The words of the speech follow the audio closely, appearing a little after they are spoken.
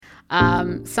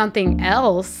Something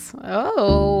else.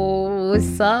 Oh,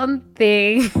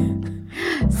 something.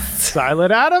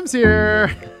 Silent Adams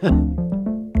here.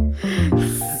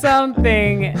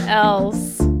 Something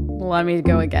else. Let me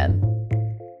go again.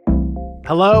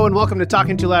 Hello and welcome to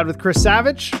Talking Too Loud with Chris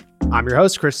Savage. I'm your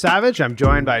host, Chris Savage. I'm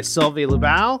joined by Sylvie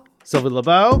LeBeau. Sylvie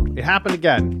LeBeau, it happened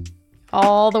again.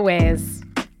 All the ways.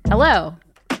 Hello.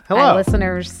 Hello. Hi,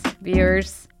 listeners,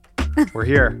 viewers. We're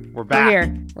here. We're back. We're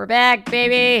here. We're back,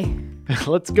 baby.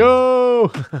 Let's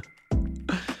go.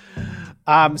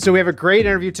 So we have a great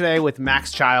interview today with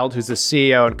Max Child, who's the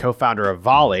CEO and co-founder of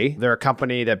Volley. They're a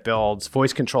company that builds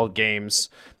voice-controlled games,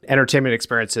 entertainment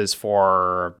experiences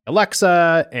for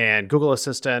Alexa and Google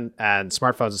Assistant and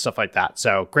smartphones and stuff like that.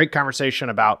 So great conversation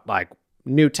about like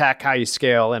new tech, how you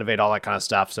scale, innovate, all that kind of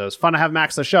stuff. So it's fun to have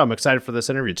Max on the show. I'm excited for this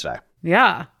interview today.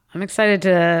 Yeah, I'm excited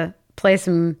to play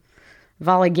some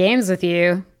Volley games with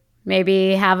you.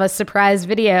 Maybe have a surprise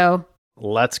video.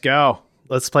 Let's go.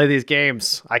 Let's play these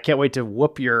games. I can't wait to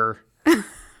whoop you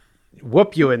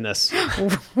in this.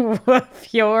 Whoop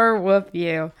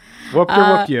you.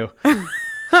 Whoop you.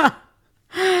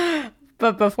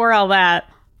 But before all that,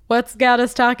 what's got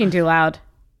us talking too loud?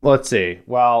 Let's see.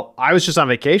 Well, I was just on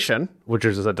vacation, which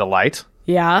was a delight.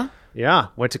 Yeah? Yeah.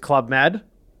 Went to Club Med.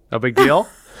 No big deal.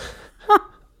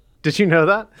 Did you know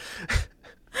that?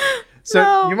 So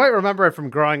No. You might remember it from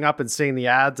growing up and seeing the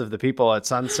ads of the people at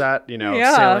sunset,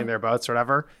 Yeah. sailing their boats or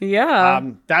whatever. Yeah.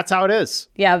 That's how it is.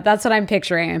 Yeah, that's what I'm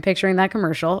picturing. I'm picturing that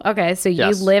commercial. Okay, so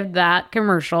Yes. you lived that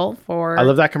commercial for... I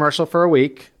lived that commercial for a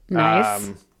week.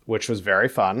 Nice. Which was very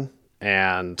fun.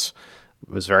 And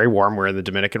it was very warm. We're in the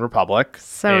Dominican Republic.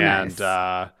 So nice.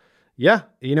 nice. Yeah,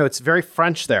 it's very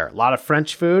French there. A lot of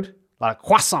French food, a lot of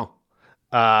croissant,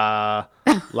 a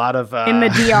lot of... In the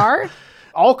DR?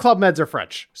 All Club Meds are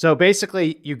French. So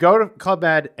basically, you go to Club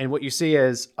Med, and what you see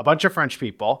is a bunch of French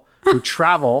people who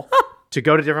travel to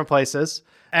go to different places.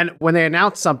 And when they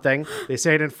announce something, they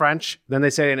say it in French, then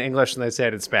they say it in English, and they say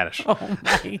it in Spanish. Oh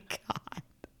my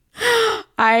God.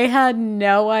 I had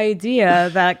no idea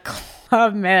that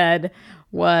Club Med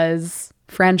was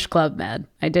French Club Med.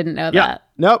 I didn't know that.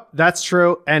 Nope, that's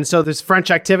true. And so there's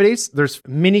French activities. There's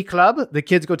mini club. The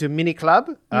kids go to mini club.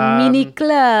 Mini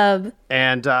club.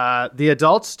 And the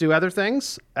adults do other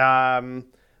things.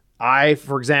 I,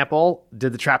 for example,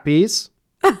 did the trapeze.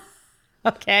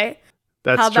 Okay.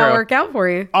 That's How'd true. that work out for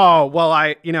you? Oh, well,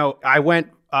 I went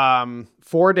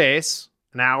 4 days,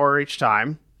 an hour each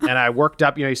time. And I worked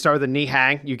up, you start with a knee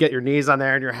hang. You get your knees on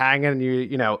there and you're hanging and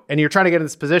and you're trying to get in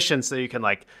this position so you can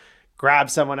like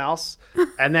grab someone else.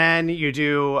 And then you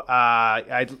do,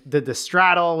 I did the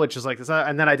straddle, which is like this.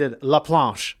 And then I did la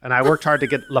planche and I worked hard to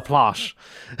get la planche.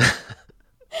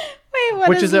 Wait, what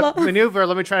Which is a maneuver.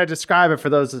 Let me try to describe it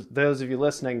for those of you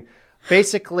listening.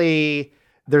 Basically,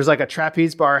 there's like a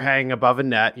trapeze bar hanging above a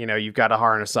net. You've got a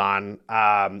harness on,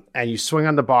 and you swing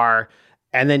on the bar,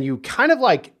 and then you kind of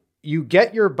like you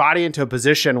get your body into a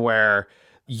position where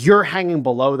you're hanging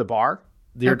below the bar.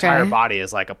 Your entire body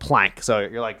is like a plank, so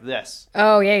you're like this.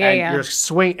 Oh yeah. And you're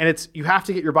swing, and you have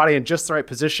to get your body in just the right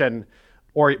position,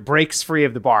 or it breaks free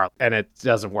of the bar, and it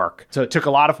doesn't work. So it took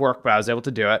a lot of work, but I was able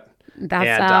to do it.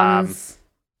 That sounds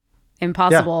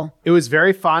impossible. Yeah, it was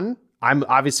very fun. I'm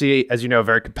obviously, as you know, a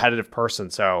very competitive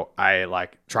person. So I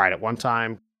tried it one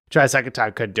time, tried a second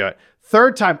time, couldn't do it.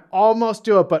 Third time, almost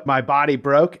do it, but my body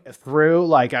broke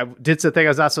through. I did something I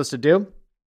was not supposed to do.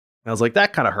 I was like,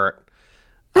 that kind of hurt.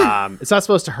 It's not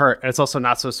supposed to hurt. And it's also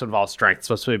not supposed to involve strength. It's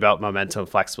supposed to be about momentum and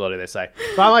flexibility, they say.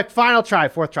 But I'm like, final try,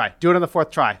 fourth try. Do it on the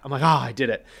fourth try. I'm like, oh, I did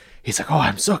it. He's like, oh,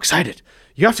 I'm so excited.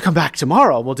 You have to come back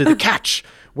tomorrow and we'll do the catch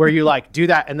where you do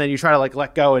that. And then you try to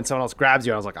let go and someone else grabs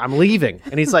you. And I was like, I'm leaving.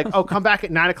 And he's like, oh, come back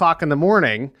at 9:00 in the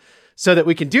morning so that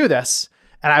we can do this.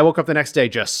 And I woke up the next day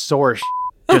just sore,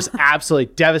 just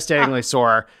absolutely devastatingly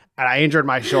sore. And I injured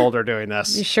my shoulder doing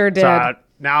this. You sure did. So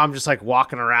now I'm just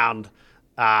walking around,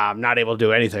 not able to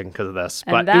do anything because of this.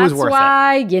 And But it was worth it. that's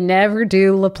why you never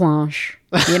do La Planche,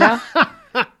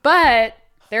 But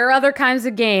there are other kinds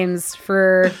of games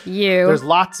for you. There's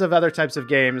lots of other types of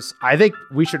games. I think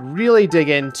we should really dig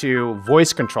into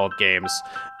voice-controlled games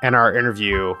in our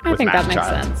interview with Max Child. I think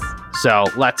that makes sense. So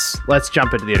let's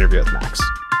jump into the interview with Max.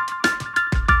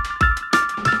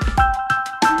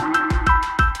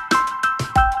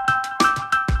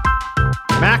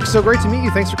 Max, so great to meet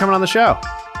you. Thanks for coming on the show.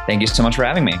 Thank you so much for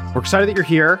having me. We're excited that you're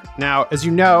here. Now, as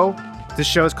you know, this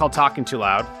show is called Talking Too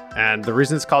Loud. And the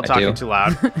reason it's called Talking Too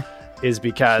Loud is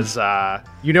because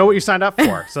you know what you signed up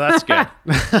for. So that's good.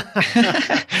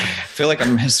 I feel like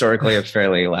I'm historically a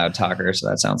fairly loud talker, so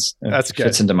that's good.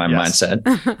 Fits into my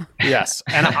mindset. Yes.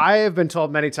 And I have been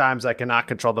told many times I cannot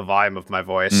control the volume of my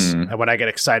voice. And when I get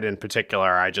excited in particular,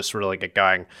 I just really get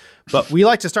going. But we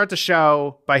like to start the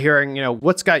show by hearing,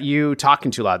 what's got you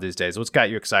talking too loud these days? What's got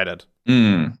you excited?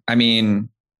 I mean,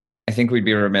 I think we'd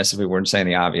be remiss if we weren't saying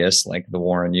the obvious, like the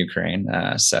war in Ukraine.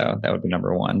 So that would be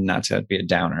number one, not to be a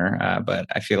downer. But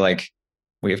I feel like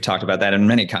we have talked about that in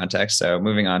many contexts. So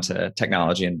moving on to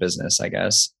technology and business, I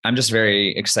guess. I'm just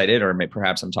very excited, or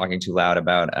perhaps I'm talking too loud,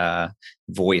 about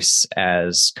voice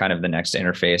as kind of the next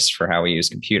interface for how we use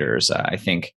computers. I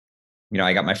think,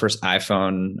 I got my first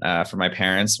iPhone from my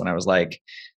parents when I was like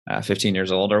 15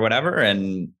 years old or whatever.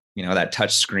 And, that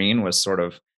touch screen was sort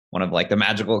of one of like the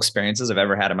magical experiences I've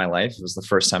ever had in my life. It was the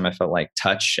first time I felt like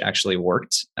touch actually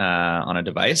worked on a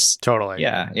device. Totally.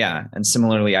 Yeah. And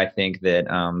similarly, I think that,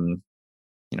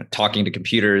 talking to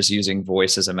computers, using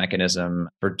voice as a mechanism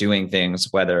for doing things,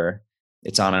 whether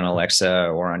it's on an Alexa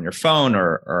or on your phone,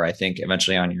 or I think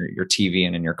eventually on your TV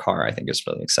and in your car, I think is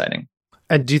really exciting.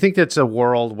 And do you think that's a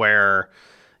world where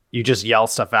you just yell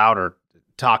stuff out or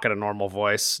talk at a normal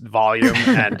voice volume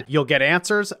and you'll get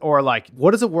answers? Or like,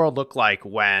 what does the world look like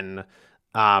when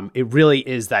it really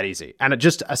is that easy? And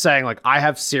just saying, like, I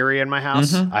have Siri in my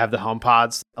house. I have the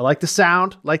HomePods. I like the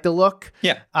sound, like the look.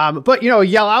 Yeah. But,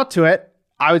 yell out to it.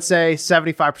 I would say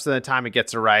 75% of the time it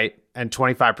gets it right and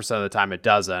 25% of the time it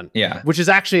doesn't. Yeah. Which is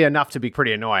actually enough to be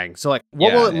pretty annoying. So like,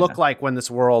 what will it look like when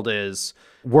this world is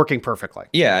working perfectly?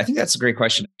 Yeah, I think that's a great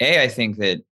question. I think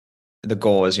that the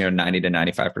goal is, 90 to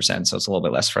 95%. So it's a little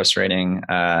bit less frustrating.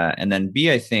 And then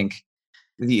B, I think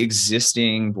the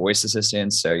existing voice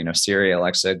assistants, so, Siri,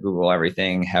 Alexa, Google,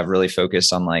 everything have really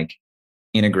focused on like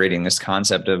integrating this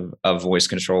concept of voice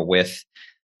control with,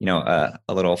 a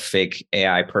little fake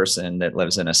AI person that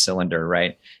lives in a cylinder,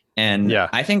 right? And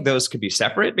I think those could be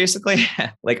separate, basically.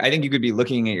 Like, I think you could be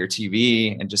looking at your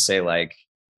TV and just say like,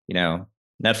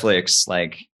 Netflix,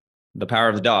 like The Power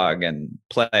of the Dog and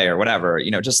play or whatever,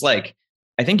 just like,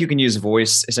 I think you can use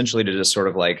voice essentially to just sort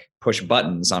of like push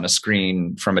buttons on a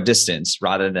screen from a distance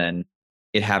rather than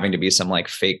it having to be some like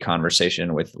fake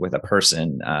conversation with a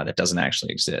person that doesn't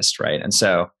actually exist, right? And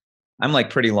so I'm like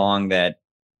pretty long that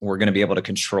we're going to be able to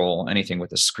control anything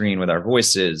with a screen with our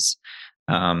voices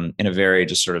in a very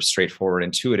just sort of straightforward,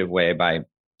 intuitive way by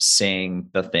saying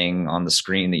the thing on the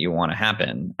screen that you want to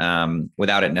happen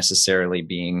without it necessarily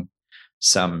being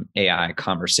some AI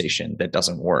conversation that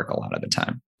doesn't work a lot of the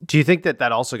time. Do you think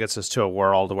that also gets us to a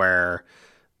world where,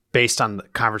 based on the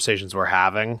conversations we're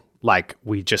having, like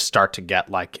we just start to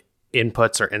get like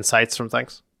inputs or insights from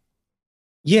things?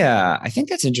 Yeah, I think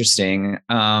that's interesting.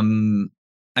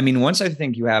 Once I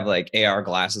think you have like AR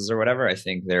glasses or whatever, I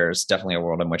think there's definitely a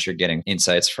world in which you're getting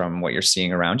insights from what you're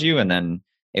seeing around you and then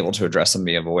able to address them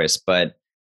via voice. But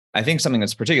I think something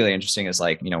that's particularly interesting is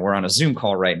like, we're on a Zoom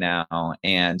call right now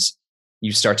and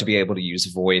you start to be able to use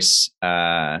voice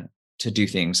to do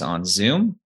things on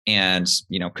Zoom and,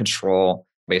 control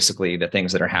basically the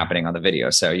things that are happening on the video.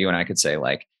 So you and I could say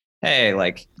like, hey,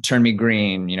 like turn me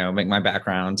green, make my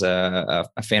background a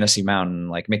fantasy mountain,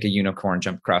 like make a unicorn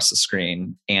jump across the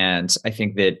screen. And I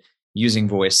think that using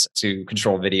voice to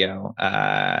control video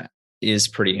is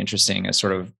pretty interesting as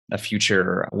sort of a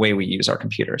future way we use our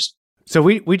computers. So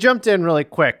we jumped in really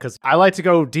quick because I like to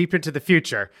go deep into the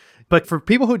future. But for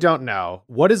people who don't know,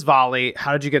 what is Volley?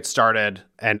 How did you get started?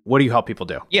 And what do you help people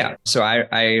do? Yeah. So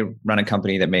I run a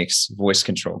company that makes voice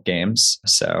control games.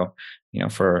 So,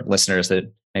 for listeners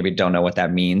that maybe don't know what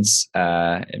that means,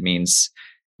 it means,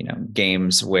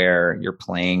 games where you're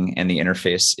playing and the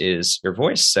interface is your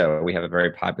voice. So we have a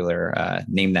very popular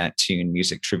Name That Tune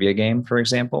music trivia game, for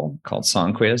example, called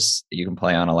Song Quiz that you can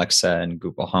play on Alexa and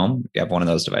Google Home if you have one of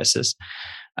those devices.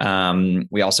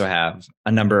 We also have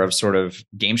a number of sort of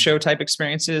game show type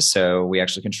experiences. So we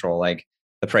actually control like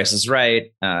The Price is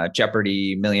Right,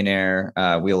 Jeopardy, Millionaire,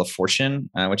 Wheel of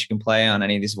Fortune, which you can play on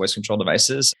any of these voice control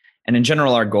devices. And in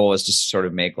general, our goal is just to sort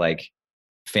of make like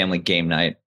family game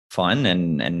night fun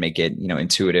and make it,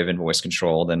 intuitive and voice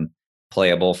controlled and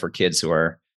playable for kids who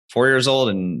are 4 years old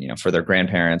and, for their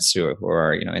grandparents who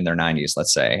are, in their 90s,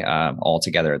 let's say, all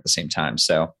together at the same time.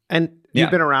 So, and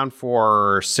you've been around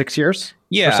for 6 years?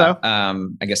 Yeah. Or so?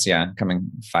 I guess,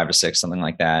 coming 5 to 6, something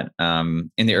like that.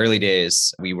 In the early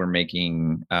days, we were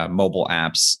making mobile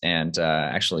apps and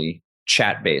actually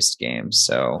chat-based games.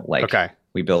 So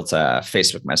we built a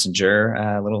Facebook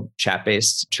Messenger, little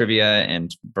chat-based trivia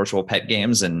and virtual pet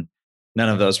games. And none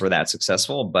of those were that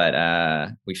successful,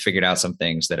 but we figured out some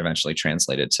things that eventually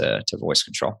translated to voice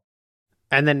control.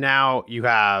 And then now you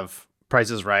have Price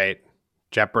is Right,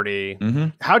 Jeopardy. Mm-hmm.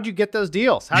 How'd you get those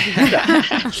deals? How'd you do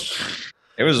that?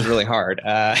 It was really hard.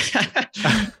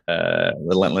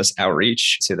 Relentless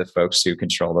outreach to the folks who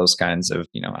control those kinds of,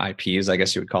 IPs, I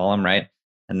guess you would call them, right?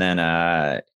 And then,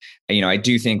 I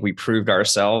do think we proved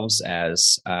ourselves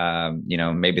as,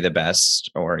 maybe the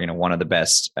best or, one of the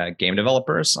best game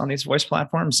developers on these voice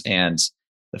platforms. And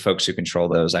the folks who control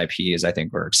those IPs, I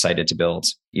think, were excited to build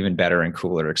even better and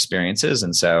cooler experiences.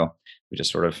 And so we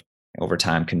just sort of over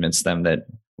time convinced them that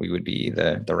we would be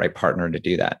the right partner to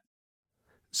do that.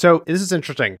 So this is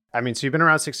interesting. I mean, so you've been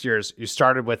around 6 years. You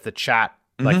started with the chat,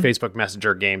 like Facebook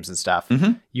Messenger games and stuff.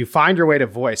 You find your way to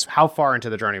voice. How far into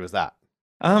the journey was that?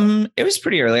 It was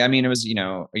pretty early. I mean, it was,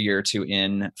 a year or two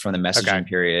in from the messaging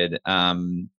period.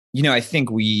 I think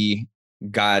we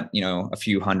got, a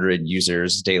few hundred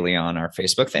users daily on our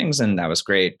Facebook things. And that was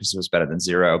great because it was better than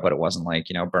zero, but it wasn't like,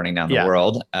 burning down the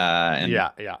world.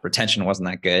 And retention wasn't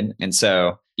that good. And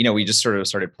so, we just sort of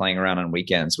started playing around on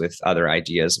weekends with other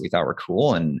ideas we thought were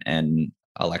cool. And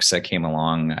Alexa came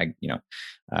along.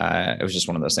 It was just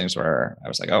one of those things where I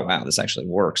was like, oh, wow, this actually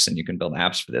works. And you can build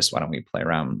apps for this. Why don't we play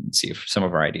around and see if some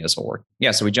of our ideas will work? Yeah.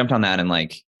 So we jumped on that in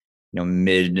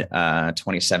mid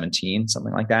 2017,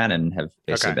 something like that, and have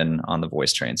basically been on the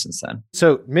voice train since then.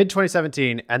 So mid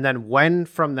 2017, and then when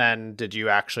from then did you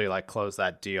actually close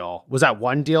that deal? Was that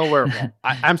one deal where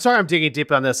I'm sorry, I'm digging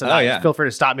deep on this, and feel free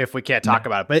to stop me if we can't talk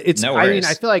about it. But it's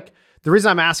I feel like the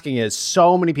reason I'm asking is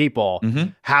so many people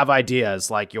have ideas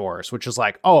like yours, which is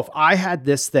like, oh, if I had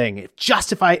this thing,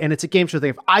 and it's a game show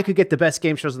thing, if I could get the best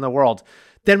game shows in the world,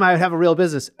 then I would have a real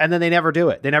business. And then they never do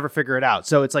it. They never figure it out.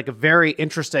 So it's like a very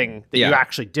interesting that you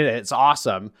actually did it. It's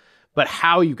awesome. But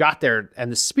how you got there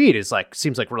and the speed is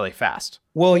seems like really fast.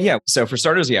 Well, yeah. So for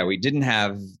starters, we didn't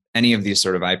have any of these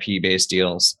sort of IP based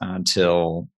deals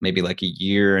until maybe a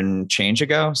year and change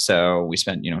ago. So we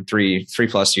spent,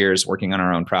 3+ years working on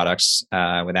our own products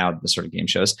without the sort of game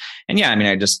shows. And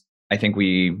I think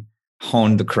we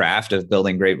honed the craft of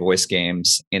building great voice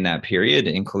games in that period,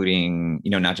 including,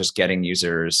 not just getting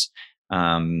users,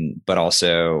 but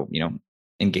also,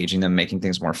 engaging them, making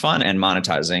things more fun and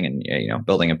monetizing and,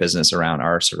 building a business around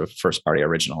our sort of first party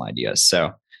original ideas.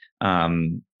 So, I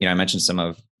mentioned some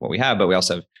of what we have, but we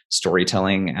also have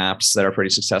storytelling apps that are pretty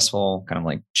successful, kind of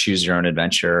like choose your own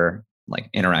adventure, like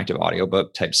interactive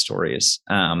audiobook type stories.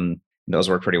 Those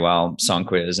work pretty well. Song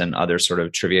Quiz and other sort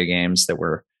of trivia games that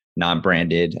were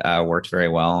non-branded worked very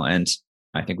well. And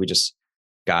I think we just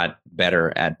got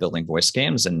better at building voice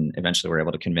games, and eventually we're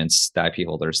able to convince the IP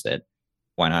holders that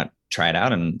why not try it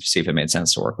out and see if it made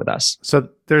sense to work with us. So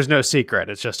there's no secret.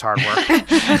 It's just hard work.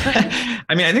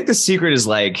 I think the secret is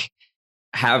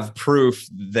have proof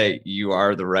that you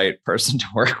are the right person to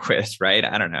work with, right?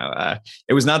 I don't know.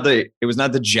 It was not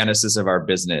the genesis of our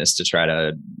business to try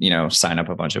to, sign up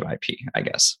a bunch of IP, I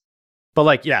guess.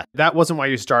 But that wasn't why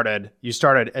you started.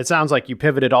 It sounds like you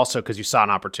pivoted also because you saw an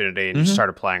opportunity and you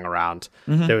started playing around.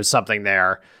 There was something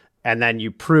there. And then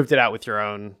you proved it out with your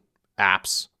own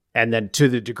apps. And then to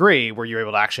the degree where you're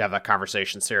able to actually have that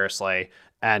conversation seriously.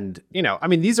 And,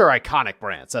 these are iconic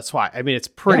brands. That's why, it's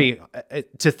pretty,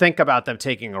 to think about them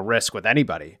taking a risk with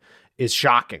anybody is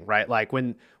shocking, right? Like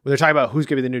when they're talking about who's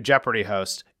going to be the new Jeopardy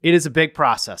host, it is a big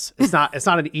process. It's not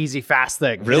an easy, fast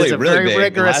thing. Really, it's a really very big.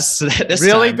 rigorous,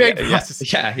 really big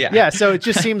process. Yeah. So it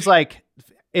just seems like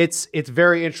it's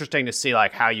very interesting to see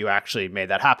how you actually made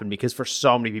that happen, because for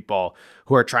so many people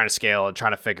who are trying to scale and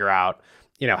trying to figure out,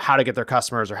 how to get their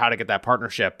customers or how to get that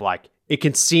partnership, it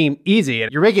can seem easy,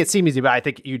 and you're making it seem easy, but I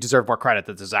think you deserve more credit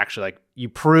that there's actually you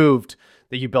proved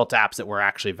that you built apps that were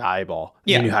actually valuable.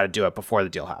 Yeah. You knew how to do it before the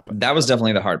deal happened. That was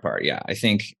definitely the hard part. Yeah. I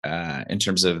think in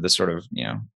terms of the sort of,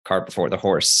 cart before the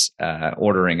horse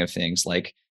ordering of things,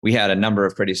 we had a number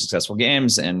of pretty successful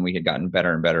games, and we had gotten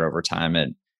better and better over time at,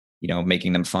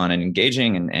 making them fun and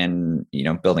engaging and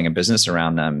building a business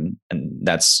around them. And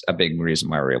that's a big reason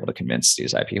why we're able to convince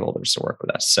these IP holders to work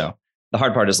with us. So the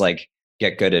hard part is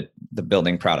get good at the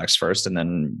building products first, and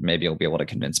then maybe you'll be able to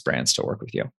convince brands to work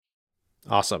with you.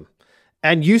 Awesome.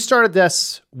 And you started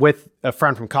this with a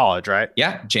friend from college, right?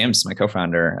 Yeah, James, my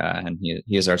co-founder, and he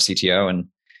is our CTO, and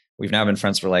we've now been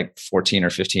friends for 14 or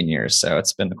 15 years. So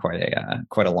it's been quite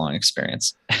a long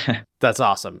experience. That's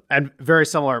awesome. And very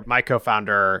similar. My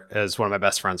co-founder is one of my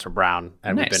best friends from Brown,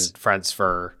 and We've been friends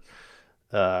for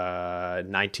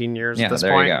 19 years at this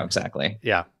point. Yeah, there you go. Exactly.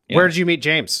 Yeah. Where did you meet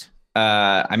James?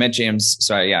 I met James.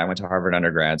 So I went to Harvard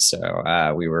undergrad.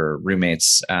 So we were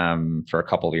roommates for a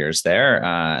couple of years there,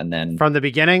 and then From the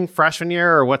beginning, freshman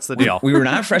year, or what's the deal? we were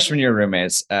not freshman year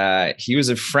roommates. He was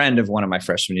a friend of one of my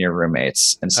freshman year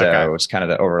roommates, and so Okay. it was kind of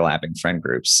the overlapping friend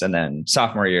groups. And then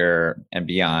sophomore year and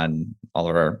beyond, all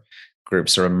of our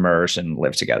groups sort of merged and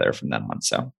lived together from then on.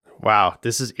 So Wow,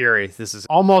 this is eerie. This is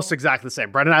almost exactly the same.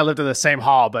 Brett and I lived in the same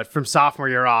hall, but from sophomore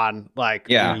year on, like,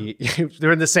 Yeah.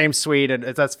 they're in the same suite, and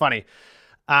that's funny.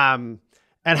 And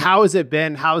how has it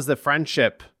been? How has the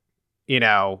friendship,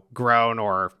 grown?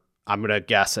 Or I'm gonna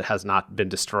guess it has not been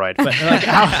destroyed. But like,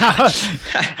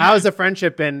 how has the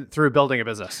friendship been through building a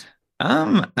business?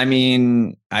 I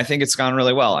mean, I think it's gone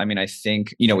really well. I mean, I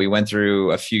think, we went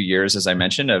through a few years, as I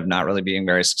mentioned, of not really being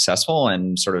very successful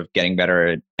and sort of getting better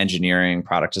at engineering,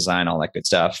 product design, all that good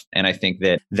stuff. And I think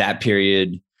that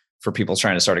period for people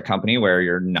trying to start a company where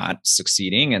you're not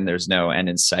succeeding and there's no end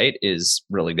in sight is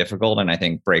really difficult. And I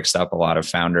think breaks up a lot of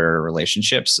founder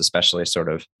relationships, especially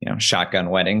sort of,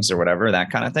 shotgun weddings or whatever, that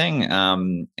kind of thing.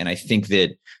 And I think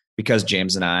that because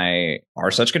James and I are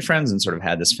such good friends and sort of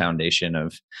had this foundation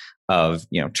of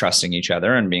trusting each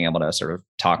other and being able to sort of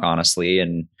talk honestly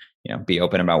and be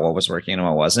open about what was working and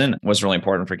what wasn't, was really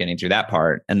important for getting through that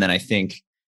part. And then I think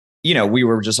we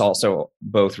were just also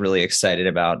both really excited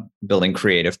about building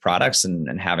creative products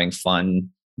and having fun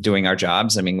doing our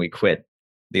jobs. I mean, we quit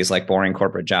these like boring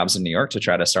corporate jobs in New York to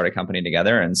try to start a company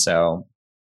together, and so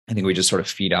I think we just sort of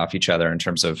feed off each other in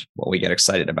terms of what we get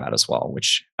excited about as well,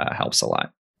 which helps a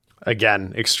lot.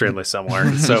 Again, extremely similar.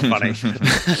 It's so funny.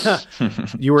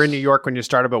 You were in New York when you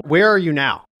started, but where are you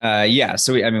now?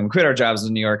 So we quit our jobs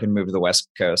in New York and moved to the West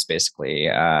Coast basically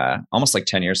almost like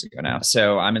 10 years ago now.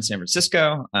 So I'm in San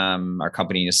Francisco. Our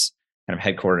company is kind of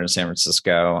headquartered in San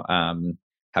Francisco.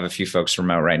 Have a few folks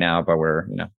remote right now, but we're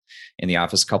in the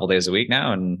office a couple days a week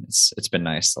now, and it's been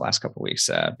nice the last couple of weeks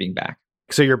being back.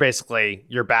 So you're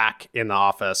back in the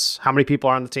office. How many people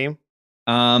are on the team?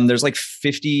 There's like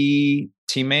 50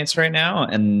 teammates right now,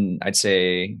 and I'd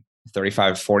say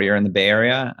 35, 40 are in the Bay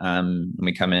Area. And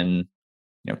we come in,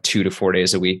 2 to 4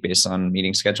 days a week based on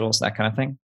meeting schedules, that kind of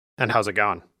thing. And how's it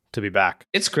going to be back?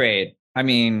 It's great. I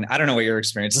mean, I don't know what your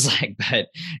experience is like, but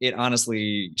it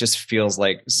honestly just feels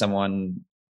like someone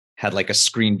had like a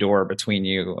screen door between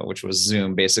you, which was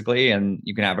Zoom basically. And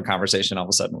you can have a conversation all of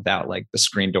a sudden without like the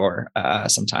screen door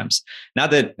sometimes.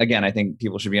 Not that, again, I think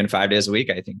people should be in 5 days a week.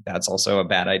 I think that's also a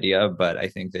bad idea, but I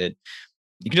think that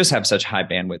you can just have such high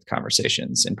bandwidth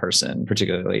conversations in person,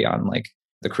 particularly on like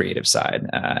the creative side,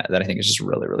 that I think is just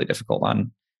really, really difficult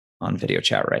on video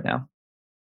chat right now.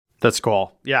 That's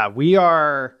cool. Yeah, we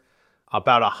are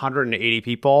about 180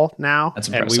 people now. That's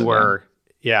impressive. And we were,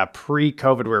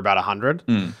 pre-COVID, we were about 100.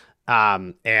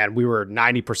 And we were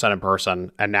 90% in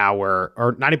person, and now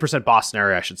or 90% Boston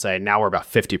area, I should say. Now we're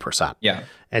about 50%. Yeah.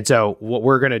 And so what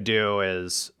we're going to do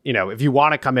is, if you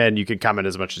want to come in, you can come in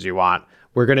as much as you want.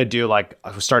 We're going to do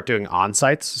start doing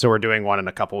on-sites. So we're doing one in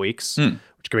a couple weeks,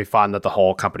 which can be fun that the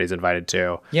whole company's invited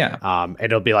to. Yeah. And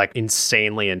it'll be like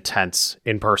insanely intense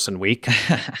in-person week.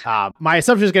 My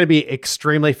assumption is going to be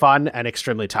extremely fun and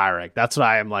extremely tiring. That's what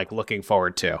I am like looking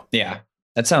forward to. Yeah,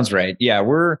 that sounds right. Yeah.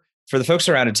 For the folks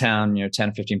who are out of town,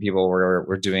 10, 15 people,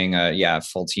 we're doing a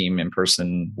full team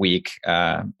in-person week,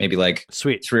 maybe like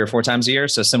Sweet. 3 or 4 times a year.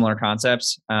 So similar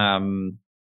concepts.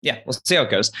 We'll see how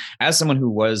it goes. As someone who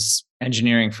was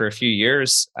engineering for a few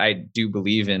years, I do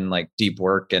believe in like deep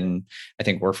work, and I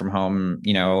think work from home,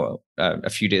 a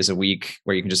few days a week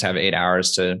where you can just have 8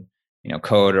 hours to,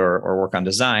 code or work on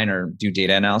design or do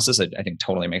data analysis. I think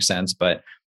totally makes sense. But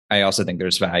I also think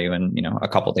there's value in, a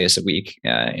couple days a week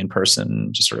in person,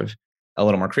 just sort of a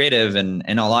little more creative and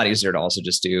a lot easier to also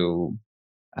just do,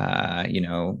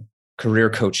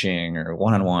 career coaching or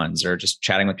one-on-ones or just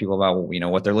chatting with people about,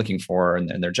 what they're looking for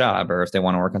in their job, or if they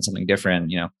want to work on something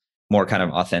different, more kind of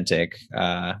authentic,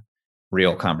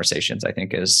 real conversations, I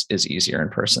think is easier in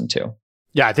person too.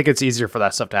 Yeah, I think it's easier for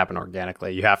that stuff to happen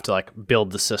organically. You have to like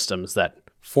build the systems that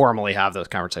formally have those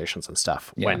conversations and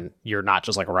stuff when you're not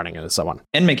just like running into someone.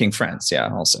 And making friends,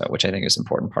 also, which I think is an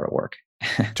important part of work.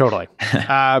 Totally.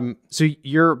 So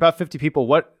you're about 50 people.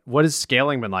 What has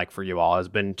scaling been like for you all? Has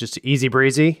it been just easy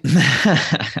breezy?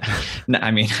 No,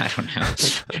 I mean, I don't know.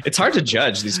 It's hard to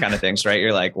judge these kind of things, right?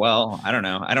 You're like, well, I don't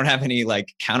know. I don't have any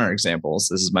like counter examples.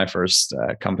 This is my first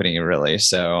company really.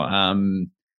 So,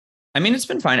 it's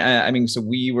been fine. So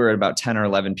we were at about 10 or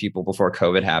 11 people before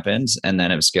COVID happened, and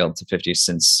then it scaled to 50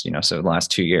 since, so the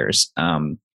last 2 years.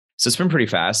 So it's been pretty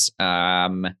fast.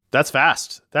 That's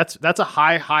fast. That's a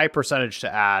high percentage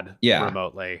to add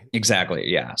remotely. Exactly.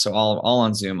 Yeah. So all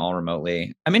on Zoom, all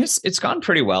remotely. I mean, it's gone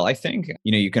pretty well. I think,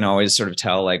 you can always sort of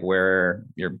tell like where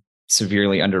you're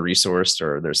severely under-resourced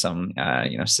or there's some,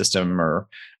 system or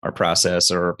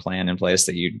process or plan in place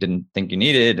that you didn't think you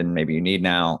needed and maybe you need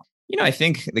now. I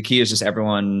think the key is just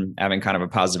everyone having kind of a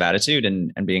positive attitude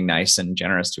and being nice and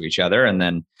generous to each other. And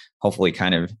then hopefully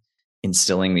kind of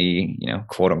instilling the,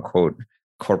 quote unquote,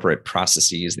 corporate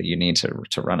processes that you need to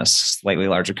run a slightly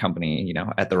larger company,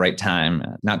 at the right time,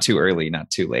 not too early, not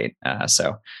too late.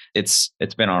 So it's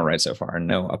been all right so far.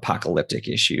 No apocalyptic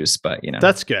issues, but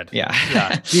that's good. Yeah.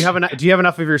 Yeah. Do you have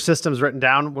enough of your systems written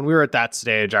down? When we were at that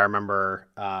stage, I remember,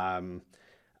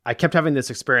 I kept having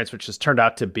this experience, which has turned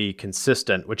out to be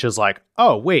consistent, which is like,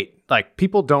 oh, wait, like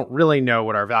people don't really know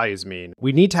what our values mean.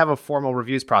 We need to have a formal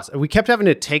reviews process. We kept having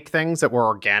to take things that were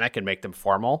organic and make them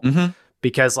formal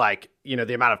because like,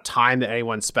 the amount of time that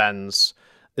anyone spends,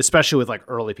 especially with like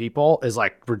early people, is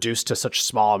like reduced to such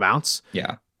small amounts.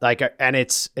 Yeah. Like, and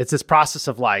it's this process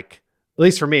of like, at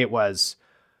least for me, it was,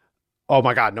 oh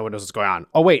my God, no one knows what's going on.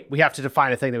 Oh, wait, we have to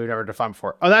define a thing that we've never defined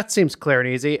before. Oh, that seems clear and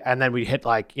easy. And then we hit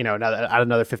like,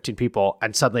 another 15 people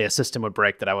and suddenly a system would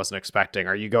break that I wasn't expecting.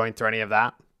 Are you going through any of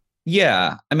that?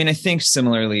 Yeah. I mean, I think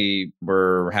similarly,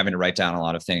 we're having to write down a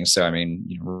lot of things. So, I mean,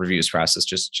 reviews process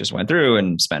just went through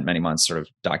and spent many months sort of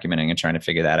documenting and trying to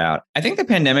figure that out. I think the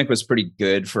pandemic was pretty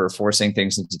good for forcing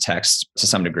things into text to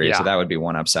some degree. Yeah. So that would be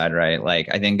one upside, right? Like,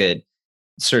 I think that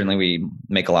certainly we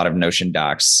make a lot of Notion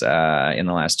docs in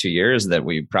the last 2 years that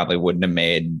we probably wouldn't have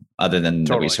made other than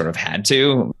that we sort of had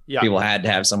to. Yeah. People had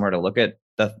to have somewhere to look at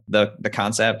the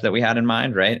concept that we had in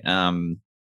mind, right?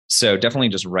 So definitely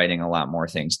just writing a lot more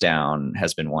things down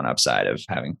has been one upside of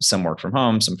having some work from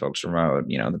home, some folks remote,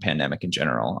 the pandemic in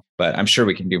general. But I'm sure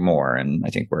we can do more. And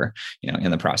I think we're,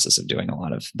 in the process of doing a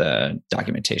lot of the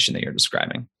documentation that you're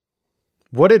describing.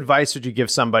 What advice would you give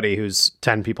somebody who's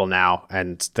 10 people now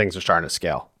and things are starting to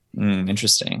scale?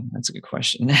 Interesting. That's a good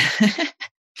question.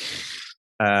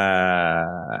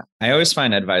 I always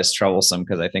find advice troublesome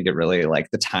because I think it really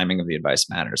like the timing of the advice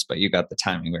matters, but you got the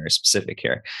timing very specific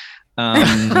here.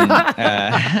 That's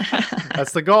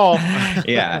the goal.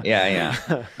 Yeah.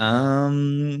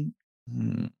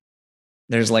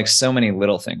 There's like so many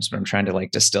little things, but I'm trying to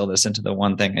like distill this into the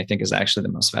one thing I think is actually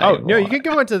the most valuable. Oh, no, you can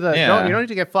go into the, you don't need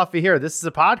to get fluffy here. This is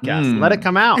a podcast. Let it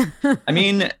come out. I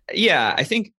mean, yeah, I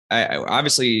think I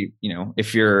obviously,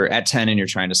 if you're at 10 and you're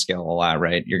trying to scale a lot,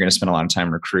 right, you're going to spend a lot of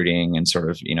time recruiting and sort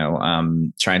of,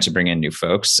 trying to bring in new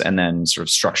folks and then sort of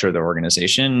structure the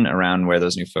organization around where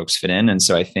those new folks fit in. And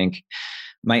so I think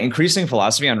my increasing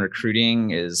philosophy on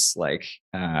recruiting is like,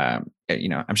 I'm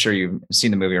sure you've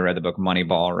seen the movie or read the book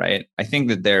Moneyball, right? I think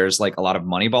that there's like a lot of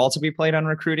Moneyball to be played on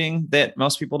recruiting that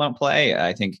most people don't play.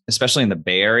 I think, especially in the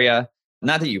Bay Area,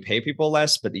 not that you pay people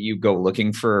less, but that you go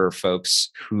looking for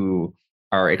folks who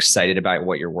are excited about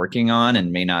what you're working on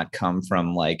and may not come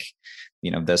from like,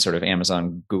 the sort of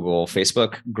Amazon, Google,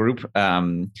 Facebook group.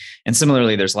 And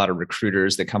similarly, there's a lot of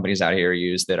recruiters that companies out here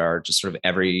use that are just sort of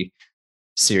every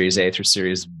Series A through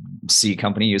Series C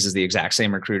company uses the exact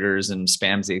same recruiters and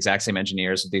spams the exact same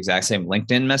engineers with the exact same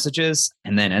LinkedIn messages,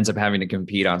 and then ends up having to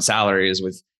compete on salaries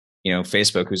with,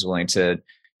 Facebook, who's willing to,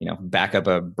 back up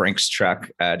a Brinks truck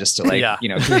just to like,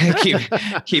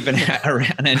 keep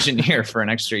an engineer for an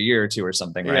extra year or two or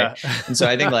something, right? Yeah. And so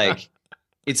I think like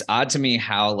it's odd to me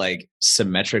how like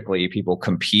symmetrically people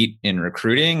compete in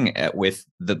recruiting with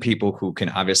the people who can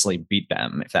obviously beat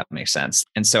them, if that makes sense.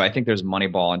 And so I think there's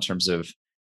Moneyball in terms of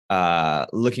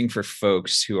looking for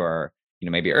folks who are,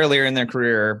 maybe earlier in their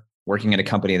career, working at a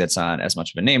company that's not as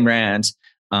much of a name brand,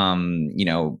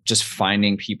 just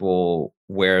finding people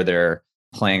where they're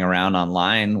playing around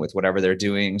online with whatever they're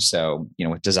doing. So,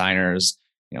 with designers,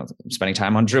 spending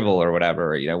time on Dribbble or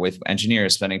whatever, with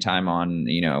engineers, spending time on,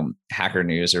 Hacker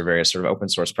News or various sort of open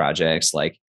source projects,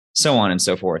 like so on and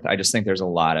so forth. I just think there's a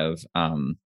lot of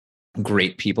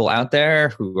great people out there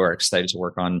who are excited to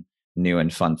work on new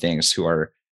and fun things who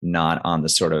are not on the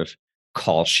sort of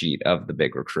call sheet of the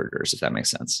big recruiters, if that makes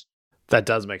sense. That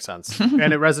does make sense.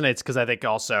 And it resonates because I think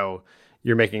also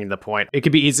you're making the point. It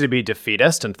could be easy to be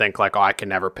defeatist and think like, oh, I can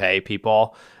never pay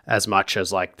people as much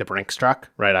as like the Brinks truck,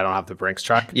 right? I don't have the Brinks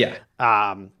truck. Yeah.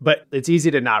 But it's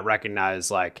easy to not recognize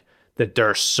like that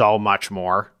there's so much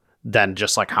more than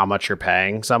just like how much you're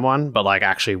paying someone, but like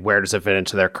actually where does it fit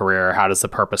into their career? How does the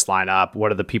purpose line up?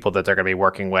 What are the people that they're going to be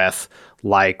working with?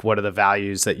 Like, what are the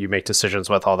values that you make decisions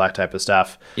with? All that type of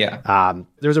stuff. Yeah.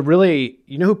 There's a really,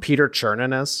 who Peter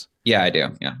Chernin is? Yeah, I do.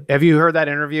 Yeah. Have you heard that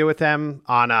interview with him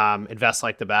on Invest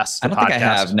Like the Best? I don't think I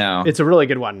have. No. It's a really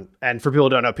good one. And for people who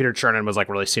don't know, Peter Chernin was like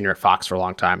really senior at Fox for a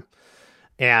long time.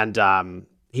 And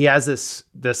he has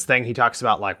this thing he talks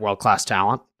about, like world-class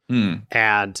talent.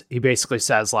 And he basically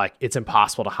says like it's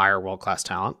impossible to hire world-class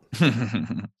talent.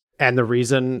 And the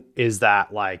reason is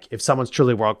that like if someone's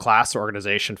truly world-class, the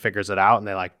organization figures it out and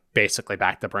they like basically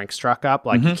back the Brinks truck up,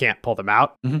 like you can't pull them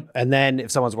out. And then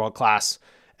if someone's world-class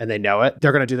and they know it,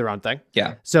 they're going to do their own thing.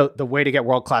 Yeah. So the way to get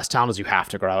world-class talent is you have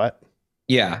to grow it.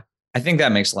 Yeah. I think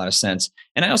that makes a lot of sense.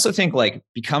 And I also think like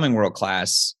becoming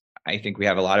world-class, I think we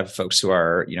have a lot of folks who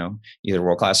are, you know, either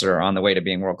world-class or on the way to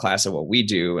being world-class at what we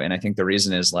do. And I think the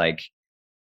reason is like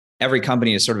every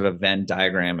company is sort of a Venn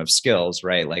diagram of skills,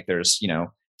 right? Like there's, you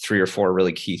know, 3 or 4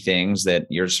 really key things that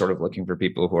you're sort of looking for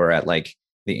people who are at like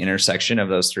the intersection of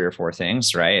those 3 or 4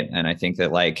 things, right? And I think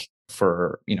that like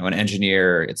for, you know, an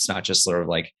engineer, it's not just sort of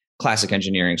like classic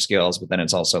engineering skills, but then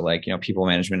it's also like, you know, people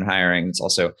management and hiring. It's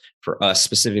also for us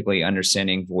specifically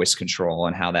understanding voice control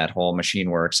and how that whole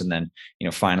machine works. And then, you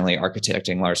know, finally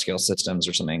architecting large scale systems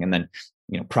or something. And then,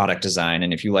 you know, product design.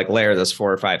 And if you like layer those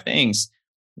 4 or 5 things,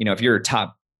 you know, if you're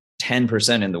top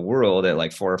 10% in the world at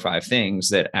like 4 or 5 things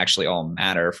that actually all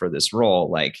matter for this role,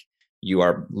 like you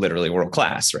are literally world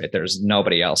class, right? There's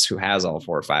nobody else who has all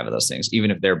 4 or 5 of those things,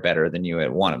 even if they're better than you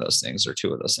at one of those things or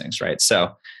 2 of those things, right?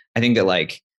 So I think that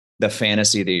like the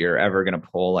fantasy that you're ever going to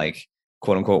pull like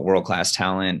quote unquote world-class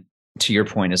talent, to your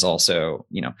point, is also,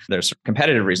 you know, there's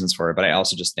competitive reasons for it, but I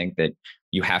also just think that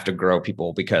you have to grow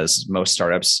people because most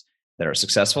startups that are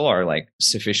successful are like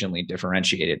sufficiently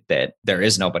differentiated that there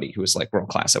is nobody who is like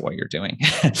world-class at what you're doing.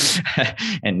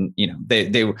 And, you know,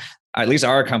 they at least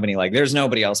our company, like there's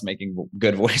nobody else making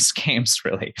good voice games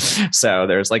really. So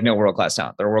there's like no world-class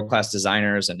talent. There are world-class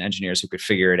designers and engineers who could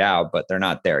figure it out, but they're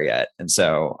not there yet. And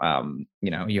so,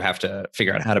 you know, you have to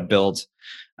figure out how to build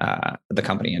the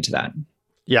company into that.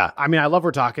 Yeah. I mean, I love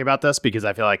we're talking about this because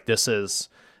I feel like this is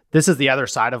the other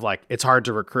side of like, it's hard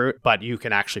to recruit, but you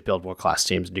can actually build world-class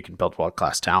teams and you can build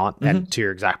world-class talent. And to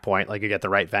your exact point, like you get the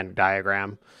right Venn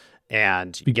diagram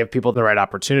and you give people the right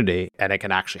opportunity and it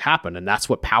can actually happen. And that's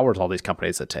what powers all these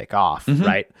companies that take off,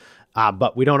 right?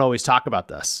 But we don't always talk about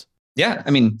this. Yeah.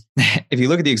 I mean, if you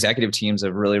look at the executive teams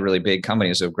of really, really big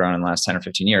companies who have grown in the last 10 or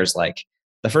 15 years, like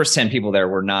the first 10 people there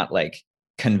were not like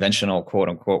conventional quote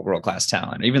unquote world-class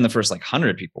talent. Even the first like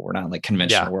 100 people were not like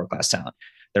conventional world-class talent.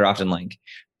 They're often like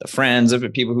the friends of the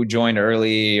people who joined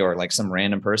early or like some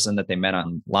random person that they met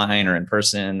online or in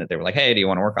person that they were like, hey, do you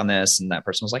want to work on this? And that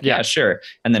person was like, yeah, sure.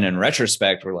 And then in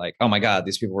retrospect, we're like, oh my God,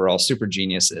 these people were all super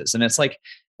geniuses. And it's like,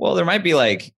 well, there might be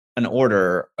like an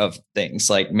order of things.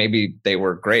 Like maybe they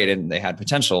were great and they had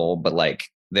potential, but like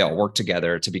they all worked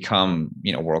together to become,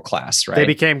 you know, world-class, right? They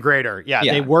became greater. Yeah.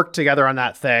 They worked together on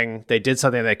that thing. They did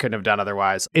something they couldn't have done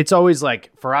otherwise. It's always like,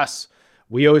 for us,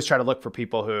 we always try to look for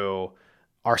people who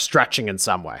are stretching in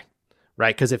some way,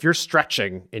 right? Because if you're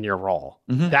stretching in your role,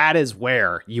 that is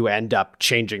where you end up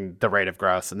changing the rate of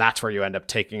growth. And that's where you end up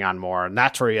taking on more. And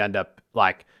that's where you end up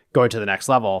like going to the next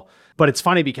level. But it's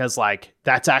funny because like,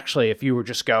 that's actually, if you were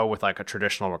just go with like a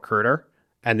traditional recruiter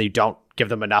and you don't give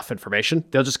them enough information,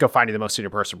 they'll just go find you the most senior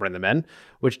person, bring them in,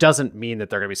 which doesn't mean that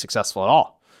they're going to be successful at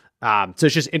all. So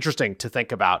it's just interesting to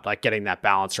think about like getting that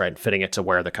balance right and fitting it to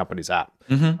where the company's at.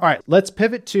 All right, let's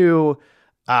pivot to,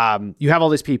 you have all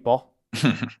these people.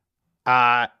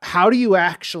 How do you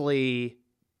actually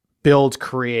build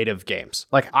creative games?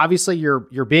 Like obviously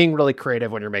you're being really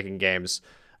creative when you're making games.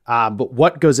 But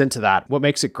what goes into that? What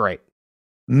makes it great?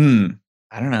 I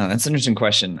don't know. That's an interesting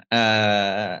question.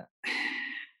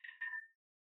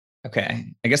 Okay.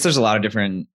 I guess there's a lot of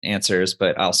different answers,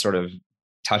 but I'll sort of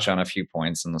touch on a few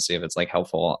points and we'll see if it's like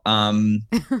helpful. I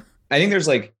think there's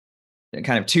like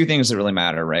kind of 2 things that really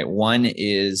matter, right? One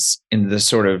is in the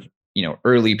sort of, you know,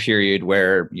 early period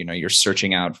where, you know, you're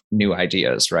searching out new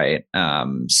ideas, right?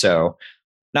 So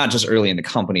not just early in the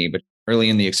company, but early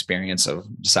in the experience of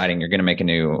deciding you're going to make a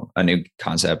new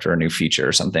concept or a new feature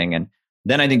or something. And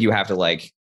then I think you have to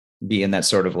like be in that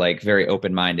sort of like very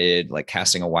open-minded, like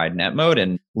casting a wide net mode.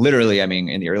 And literally, I mean,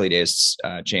 in the early days,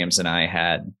 James and I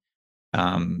had,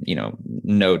 you know,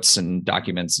 notes and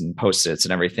documents and Post-its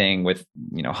and everything with,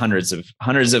 you know, hundreds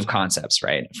of concepts,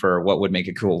 right, for what would make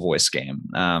a cool voice game.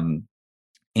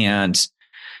 And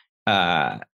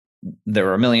there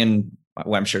were a million,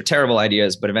 well, I'm sure, terrible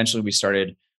ideas, but eventually we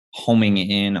started homing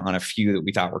in on a few that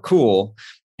we thought were cool.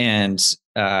 And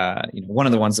you know, one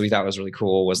of the ones that we thought was really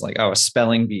cool was like, a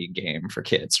spelling bee game for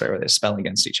kids, right, where they spell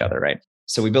against each other, right?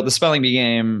 So we built the spelling bee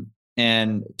game.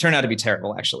 and it turned out to be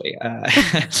terrible, actually,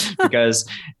 because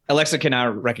Alexa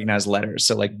cannot recognize letters.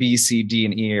 So like B, C, D,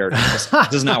 and E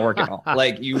does not work at all.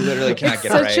 Like you literally cannot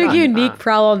get it right. Such a unique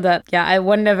problem that, I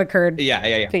wouldn't have occurred.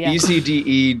 Yeah. B, C, D,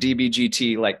 E, D, B, G,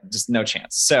 T, like just no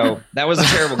chance. So that was a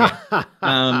terrible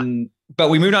game. But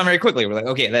we moved on very quickly. We're like,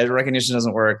 okay, that recognition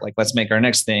doesn't work. Like, let's make our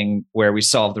next thing where we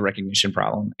solve the recognition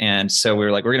problem. And so we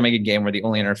were like, we're going to make a game where the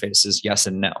only interface is yes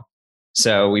and no.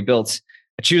 So we built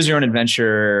a choose your own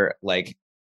adventure, like,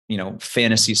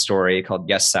 fantasy story called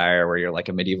Yes, Sire, where you're like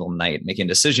a medieval knight making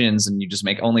decisions and you just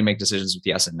only make decisions with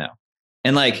yes and no.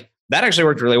 And like, that actually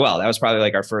worked really well. That was probably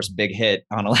like our first big hit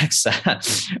on Alexa.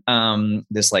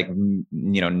 This like,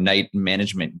 knight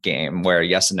management game where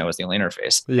yes and no is the only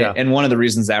interface. Yeah. And one of the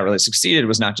reasons that really succeeded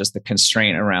was not just the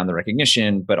constraint around the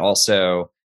recognition, but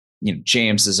also,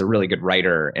 James is a really good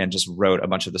writer and just wrote a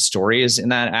bunch of the stories in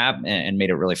that app and made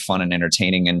it really fun and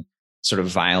entertaining and sort of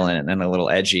violent and a little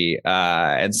edgy.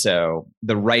 And so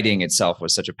the writing itself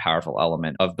was such a powerful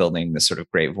element of building this sort of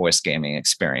great voice gaming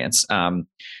experience. And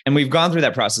we've gone through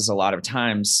that process a lot of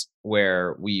times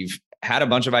where we've had a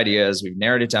bunch of ideas, we've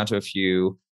narrowed it down to a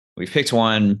few, we've picked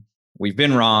one, we've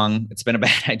been wrong, it's been a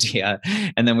bad idea.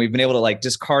 And then we've been able to like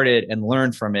discard it and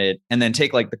learn from it and then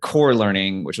take like the core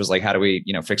learning, which was like, how do we,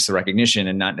 fix the recognition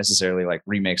and not necessarily like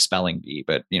remake spelling bee,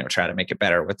 but, try to make it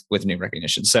better with new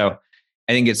recognition. So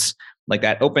I think it's like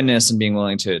that openness and being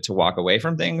willing to walk away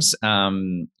from things,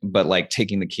 but like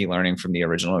taking the key learning from the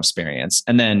original experience.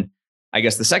 And then I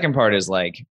guess the second part is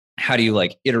like, how do you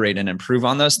like iterate and improve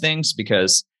on those things?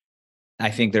 Because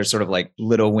I think there's sort of like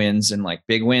little wins and like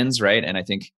big wins, right? And I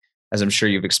think, as I'm sure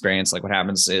you've experienced, like what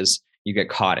happens is you get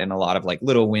caught in a lot of like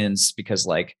little wins because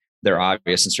like they're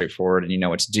obvious and straightforward and you know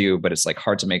what to do, but it's like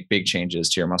hard to make big changes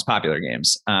to your most popular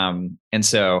games. And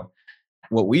so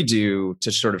what we do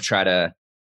to sort of try to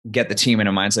get the team in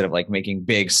a mindset of like making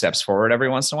big steps forward every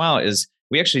once in a while is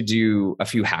we actually do a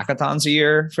few hackathons a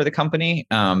year for the company,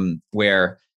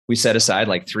 where we set aside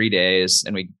like 3 days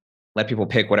and we let people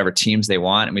pick whatever teams they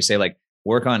want. And we say like,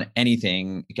 work on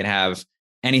anything. You can have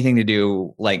anything to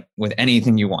do like with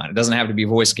anything you want. It doesn't have to be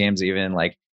voice games, even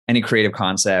like any creative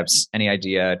concepts, any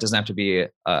idea. It doesn't have to be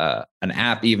an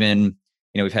app even.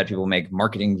 We've had people make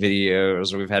marketing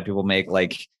videos, or we've had people make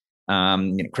like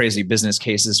crazy business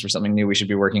cases for something new we should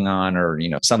be working on, or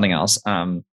something else.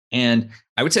 And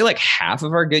I would say like half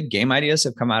of our good game ideas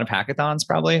have come out of hackathons,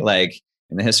 probably like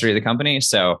in the history of the company.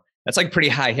 So that's like pretty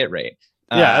high hit rate.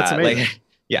 Yeah, that's amazing.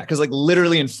 Because like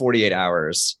literally in 48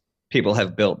 hours, people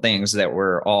have built things that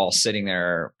were all sitting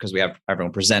there because we have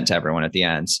everyone present to everyone at the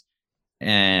end.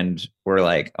 And we're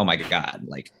like, oh my God,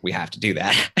 like we have to do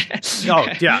that. Oh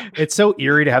yeah. It's so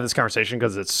eerie to have this conversation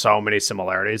because it's so many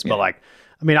similarities, but like,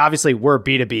 I mean, obviously we're a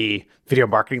B2B video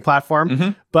marketing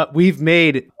platform, but we've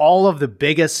made all of the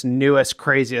biggest, newest,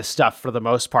 craziest stuff for the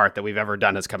most part that we've ever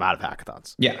done has come out of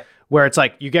hackathons. Yeah. Where it's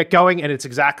like you get going and it's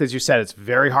exactly as you said, it's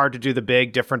very hard to do the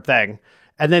big different thing.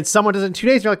 And then someone does it in 2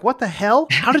 days. And you're like, what the hell?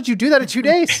 How did you do that in 2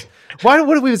 days? What have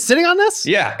we been sitting on this?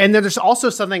 Yeah. And then there's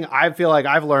also something I feel like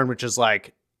I've learned, which is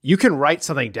like, you can write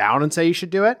something down and say you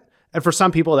should do it. And for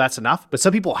some people, that's enough. But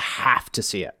some people have to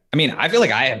see it. I mean, I feel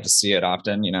like I have to see it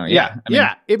often,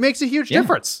 Yeah. It makes a huge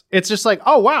difference. It's just like,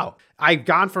 oh, wow. I've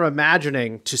gone from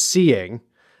imagining to seeing.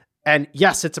 And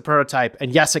yes, it's a prototype.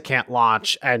 And yes, it can't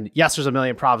launch. And yes, there's a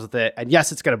million problems with it. And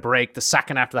yes, it's going to break the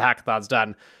second after the hackathon's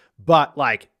done. But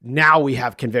like now we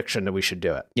have conviction that we should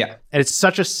do it. Yeah. And it's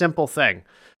such a simple thing.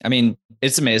 I mean,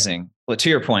 it's amazing. Well, to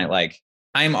your point, like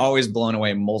I'm always blown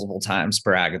away multiple times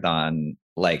per hackathon,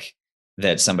 like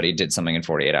that somebody did something in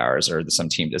 48 hours or some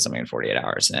team did something in 48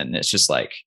 hours. And it's just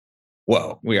like,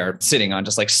 whoa, we are sitting on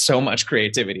just like so much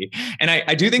creativity. And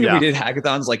I do think if we did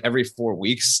hackathons like every 4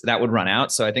 weeks, that would run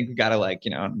out. So I think we got to like,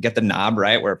 get the knob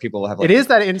right where people have like. It is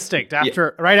that instinct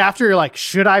after, right after you're like,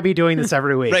 should I be doing this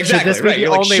every week? Right, exactly, should this be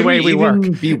the only way we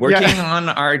work? Be working on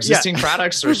our existing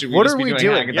products, or should we just be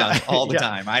doing hackathons all the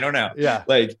time? I don't know. Yeah.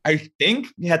 Like, I think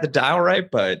we had the dial right,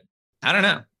 but I don't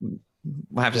know.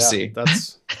 We'll have to see.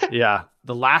 That's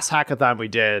the last hackathon we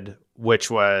did, which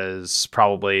was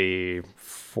probably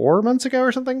 4 months ago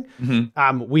or something.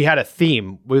 We had a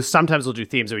theme. Sometimes we'll do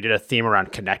themes, and we did a theme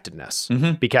around connectedness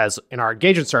because in our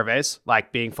engagement surveys,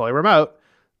 like being fully remote,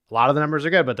 a lot of the numbers are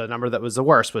good, but the number that was the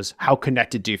worst was how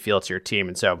connected do you feel to your team?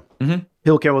 And so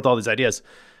people came up with all these ideas.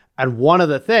 And one of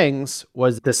the things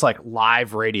was this like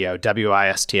live radio,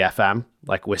 WIST-FM,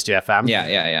 like Wisty FM.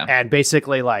 Yeah. And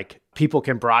basically like people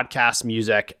can broadcast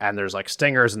music and there's like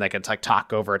stingers and they can like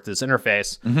talk over it to this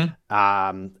interface.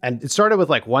 And it started with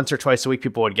like once or twice a week,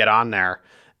 people would get on there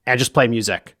and just play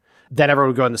music. Then everyone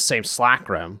would go in the same Slack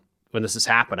room when this is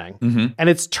happening. And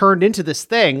it's turned into this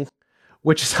thing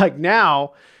which is like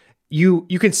now you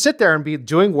can sit there and be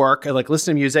doing work and like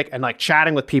listening to music and like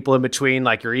chatting with people in between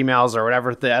like your emails or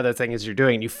whatever the other thing is you're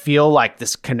doing. And you feel like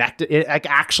this connected, it like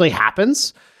actually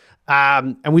happens.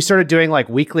 And we started doing like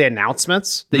weekly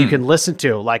announcements that you can listen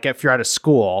to, like if you're at a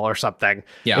school or something.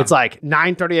 Yeah. It's like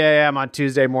 9:30 a.m. on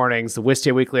Tuesday mornings, the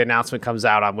Wistia weekly announcement comes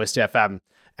out on Wistia FM.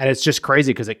 And it's just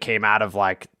crazy because it came out of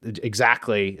like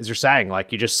exactly as you're saying,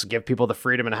 like you just give people the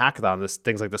freedom in a hackathon,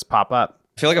 things like this pop up.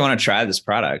 I feel like I want to try this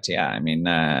product. Yeah. I mean,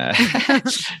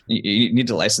 you need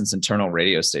to license internal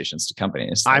radio stations to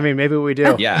companies. I mean, maybe we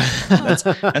do. Yeah.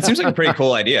 That seems like a pretty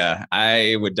cool idea.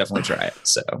 I would definitely try it.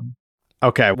 So,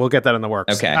 okay. We'll get that in the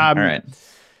works. Okay. All right.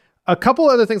 A couple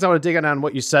other things I want to dig in on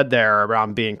what you said there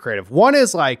around being creative. One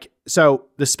is like, so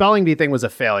the spelling bee thing was a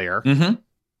failure. Mm-hmm.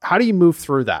 How do you move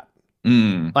through that?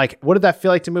 Like, what did that feel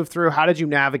like to move through? How did you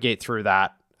navigate through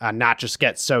that? Not just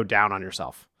get so down on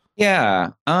yourself.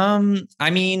 Yeah. I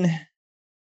mean,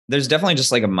 there's definitely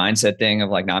just like a mindset thing of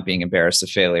like not being embarrassed of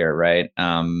failure, right?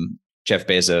 Jeff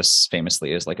Bezos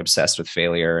famously is like obsessed with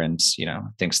failure and,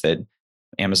 thinks that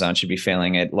Amazon should be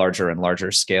failing at larger and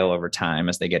larger scale over time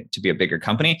as they get to be a bigger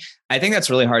company. I think that's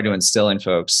really hard to instill in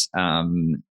folks.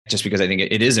 Just because I think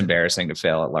it is embarrassing to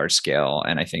fail at large scale.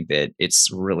 And I think that it's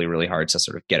really, really hard to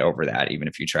sort of get over that, even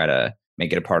if you try to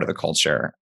make it a part of the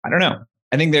culture. I don't know.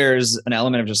 I think there's an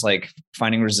element of just like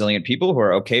finding resilient people who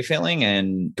are okay failing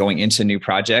and going into new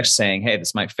projects saying, hey,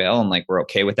 this might fail. And like, we're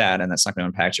okay with that. And that's not going to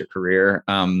impact your career.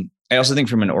 I also think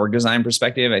from an org design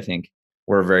perspective, I think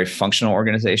we're a very functional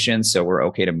organization. So we're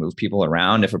okay to move people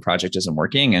around if a project isn't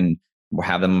working and we'll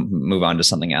have them move on to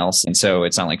something else. And so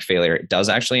it's not like failure. It does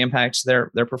actually impact their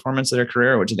performance of their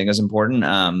career, which I think is important.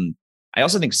 I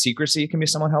also think secrecy can be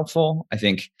somewhat helpful. I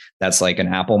think that's like an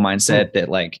Apple mindset that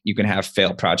like you can have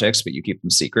failed projects, but you keep them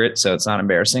secret. So it's not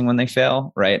embarrassing when they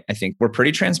fail, right? I think we're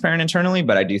pretty transparent internally,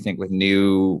 but I do think with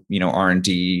new,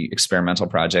 R&D experimental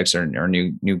projects or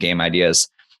new game ideas,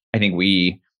 I think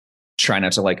we try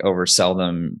not to like oversell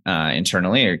them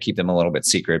internally or keep them a little bit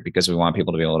secret because we want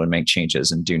people to be able to make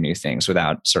changes and do new things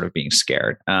without sort of being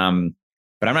scared. But I'm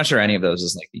not sure any of those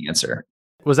is like the answer.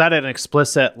 Was that an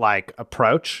explicit like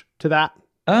approach to that?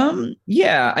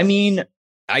 Yeah. I mean,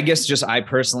 I guess just I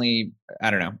personally, I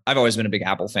don't know. I've always been a big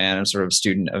Apple fan. I'm sort of a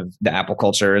student of the Apple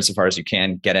culture as far as you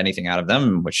can get anything out of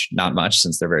them, which not much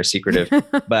since they're very secretive.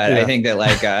 But I think that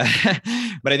like,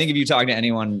 but I think if you talk to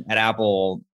anyone at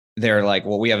Apple, they're like,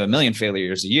 well, we have 1 million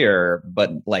failures a year, but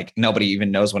like nobody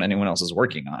even knows what anyone else is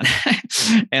working on.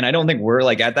 And I don't think we're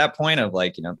like at that point of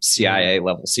like, CIA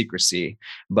level secrecy.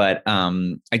 But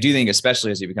I do think,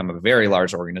 especially as you become a very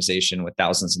large organization with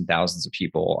thousands and thousands of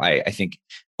people, I think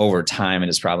over time, it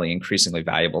is probably increasingly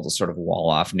valuable to sort of wall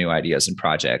off new ideas and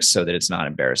projects so that it's not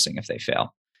embarrassing if they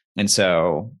fail. And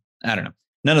so I don't know.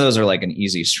 None of those are like an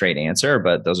easy, straight answer,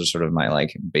 but those are sort of my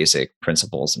like basic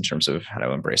principles in terms of how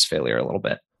to embrace failure a little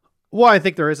bit. Well, I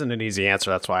think there isn't an easy answer.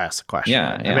 That's why I asked the question.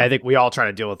 Yeah. I mean, I think we all try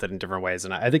to deal with it in different ways.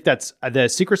 And I think that's the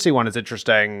secrecy one is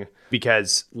interesting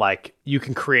because like you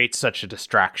can create such a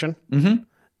distraction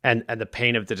and the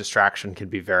pain of the distraction can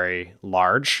be very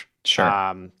large.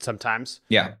 Sure. Sometimes.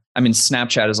 Yeah. I mean,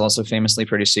 Snapchat is also famously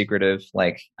pretty secretive,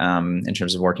 like in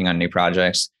terms of working on new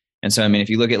projects. And so, I mean, if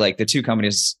you look at like the two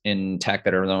companies in tech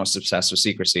that are the most obsessed with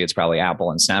secrecy, it's probably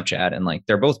Apple and Snapchat. And like,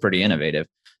 they're both pretty innovative.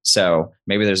 So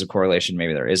maybe there's a correlation,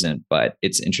 maybe there isn't, but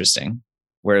it's interesting.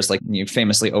 Whereas like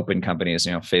famously open companies,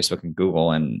 Facebook and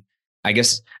Google, and I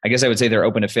guess I would say they're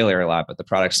open to failure a lot, but the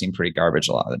products seem pretty garbage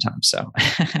a lot of the time. So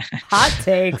hot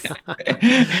takes.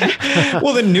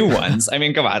 Well, the new ones. I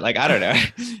mean, come on. Like, I don't know.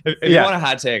 If you want a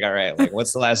hot take, all right. Like,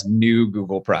 what's the last new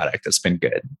Google product that's been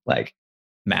good? Like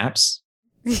Maps,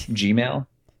 Gmail.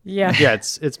 Yeah. Yeah.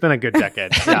 It's been a good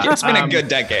decade. Yeah. It's been a good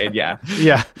decade. Yeah.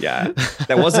 Yeah. Yeah.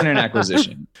 That wasn't an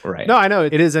acquisition. Right. No, I know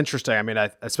it is interesting. I mean,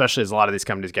 especially as a lot of these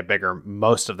companies get bigger,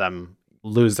 most of them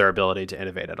lose their ability to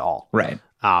innovate at all. Right.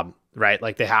 Right.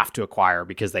 Like they have to acquire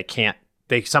because they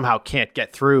somehow can't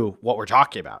get through what we're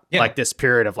talking about. Yeah. Like this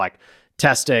period of like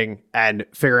testing and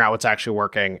figuring out what's actually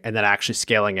working and then actually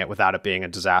scaling it without it being a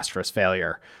disastrous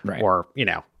failure or,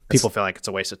 people feel like it's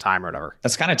a waste of time or whatever.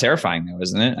 That's kind of terrifying though,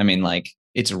 isn't it? I mean, like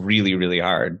it's really, really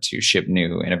hard to ship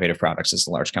new innovative products as a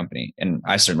large company. And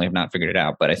I certainly have not figured it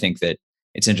out, but I think that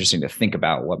it's interesting to think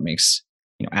about what makes,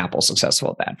 Apple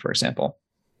successful at that, for example.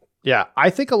 Yeah, I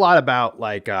think a lot about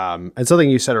like, and something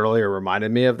you said earlier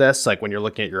reminded me of this, like when you're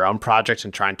looking at your own project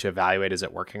and trying to evaluate, is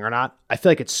it working or not? I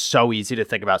feel like it's so easy to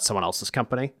think about someone else's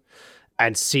company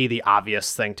and see the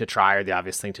obvious thing to try or the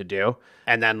obvious thing to do.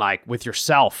 And then like with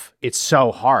yourself, it's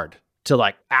so hard to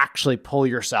like actually pull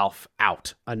yourself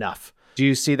out enough. Do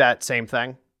you see that same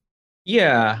thing?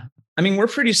 Yeah. I I mean, we're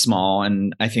pretty small,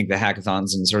 and I think the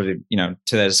hackathons and sort of,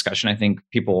 to that discussion, I think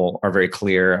people are very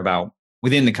clear about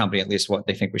within the company, at least what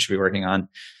they think we should be working on.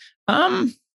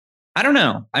 I don't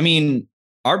know. I mean,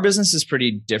 our business is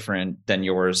pretty different than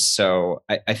yours. So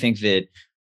I think that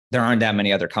there aren't that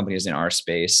many other companies in our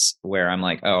space where I'm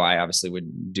like, oh, I obviously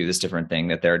would do this different thing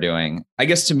that they're doing. I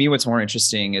guess to me, what's more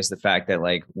interesting is the fact that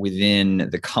like within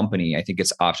the company, I think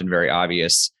it's often very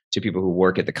obvious to people who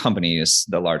work at the companies,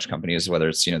 the large companies, whether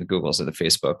it's, the Googles or the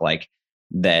Facebook, like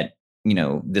that,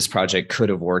 this project could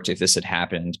have worked if this had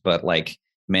happened, but like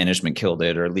management killed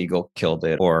it or legal killed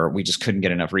it, or we just couldn't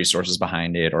get enough resources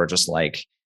behind it, or just like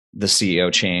the CEO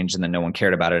changed and then no one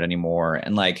cared about it anymore.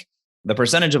 And like the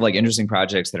percentage of like interesting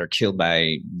projects that are killed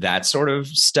by that sort of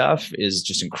stuff is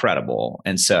just incredible.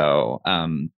 And so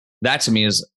that to me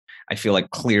is, I feel like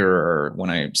clearer when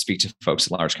I speak to folks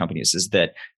at large companies, is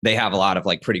that they have a lot of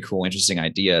like pretty cool, interesting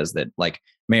ideas that like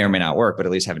may or may not work, but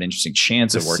at least have an interesting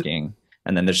chance of working.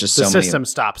 And then there's just so many. The system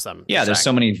stops them. Yeah, there's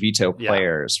so many veto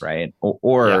players, right?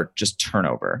 Or just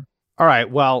turnover. All right.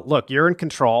 Well, look, you're in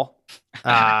control.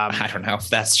 I don't know if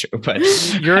that's true, but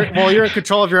you're in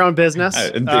control of your own business.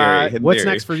 In theory, what's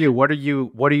next for you? What are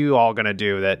you all going to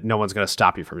do that no one's going to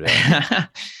stop you from doing?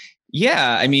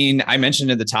 Yeah, I mean, I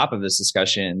mentioned at the top of this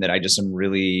discussion that I just am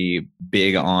really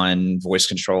big on voice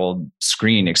controlled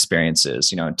screen experiences,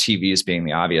 TVs being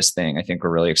the obvious thing I think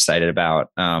we're really excited about.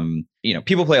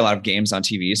 People play a lot of games on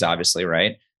TVs, obviously,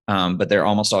 right? But they're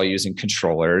almost all using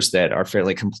controllers that are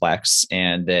fairly complex,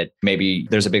 and that maybe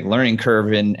there's a big learning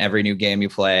curve in every new game you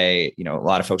play. A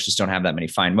lot of folks just don't have that many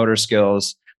fine motor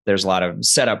skills. There's a lot of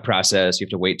setup process. You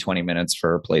have to wait 20 minutes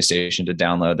for PlayStation to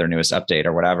download their newest update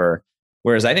or whatever.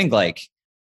 Whereas I think like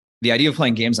the idea of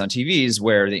playing games on TVs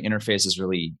where the interface is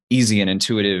really easy and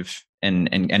intuitive and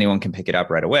anyone can pick it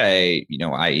up right away,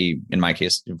 i.e. in my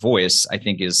case, voice, I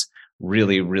think is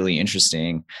really, really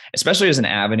interesting, especially as an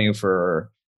avenue for,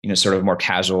 sort of more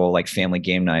casual, like family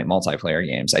game night multiplayer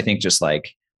games. I think just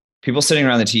like people sitting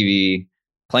around the TV,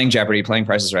 playing Jeopardy, playing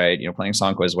Price is Right, playing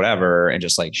Song Quiz, whatever, and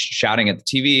just like shouting at the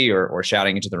TV or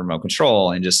shouting into the remote control,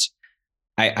 and just,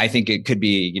 I think it could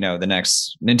be, the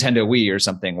next Nintendo Wii or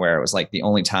something, where it was like the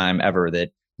only time ever that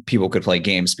people could play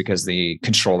games because the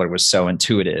controller was so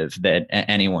intuitive that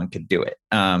anyone could do it.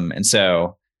 And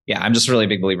so, yeah, I'm just really a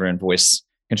big believer in voice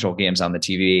control games on the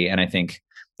TV. And I think,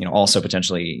 also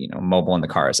potentially, mobile in the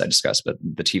car, as I discussed, but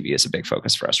the TV is a big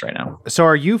focus for us right now. So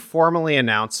are you formally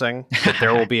announcing that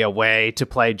there will be a way to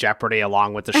play Jeopardy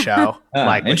along with the show?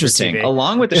 Interesting.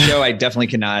 Along with the show, I definitely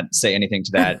cannot say anything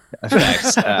to that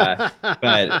effect.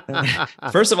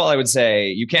 But first of all, I would say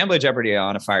you can play Jeopardy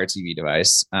on a Fire TV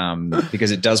device because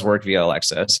it does work via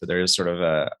Alexa. So there is sort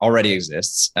of already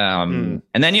exists. And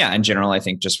then, in general, I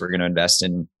think just we're going to invest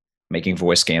in making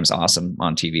voice games awesome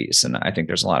on TVs. And I think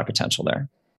there's a lot of potential there.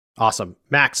 Awesome.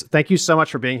 Max, thank you so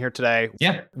much for being here today.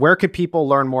 Yeah. Where can people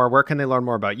learn more? Where can they learn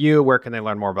more about you? Where can they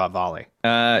learn more about Volley?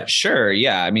 Sure.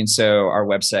 Yeah. I mean, so our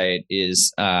website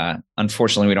is,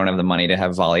 unfortunately, we don't have the money to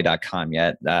have volley.com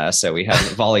yet. So we have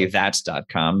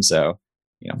volleythat.com. So,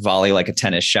 volley like a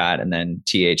tennis shot, and then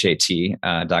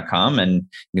THAT.com. And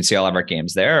you can see all of our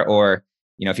games there. Or,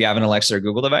 if you have an Alexa or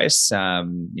Google device,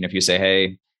 if you say,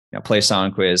 hey, play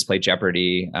Song Quiz, play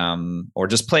Jeopardy, or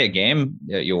just play a game,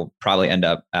 you'll probably end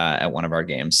up at one of our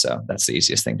games. So that's the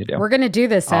easiest thing to do. We're going to do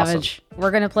this, Savage. Awesome.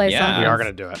 We're going to play Song Quiz. We are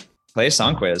going to do it. Play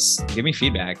Song Quiz. Give me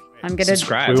feedback. I'm going to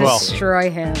destroy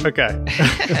him. Okay.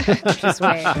 Just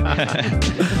wait.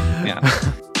 Yeah.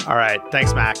 All right.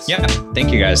 Thanks, Max. Yeah.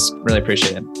 Thank you, guys. Really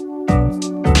appreciate it.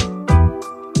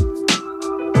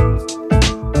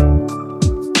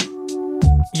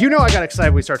 I got excited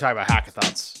when we started talking about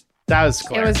hackathons. That was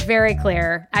clear. It was very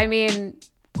clear. I mean,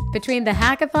 between the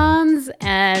hackathons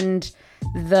and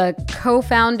the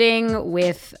co-founding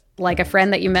with like a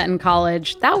friend that you met in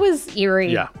college, that was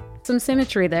eerie. Yeah. Some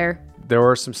symmetry there. There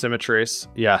were some symmetries.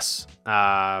 Yes.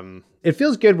 It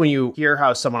feels good when you hear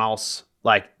how someone else,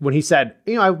 like when he said,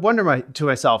 I wonder to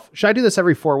myself, should I do this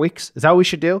every 4 weeks? Is that what we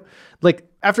should do? Like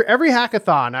after every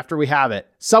hackathon, after we have it,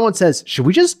 someone says, should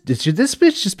this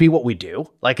just be what we do?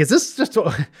 Like, is this just,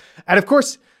 and of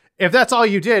course, if that's all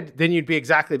you did, then you'd be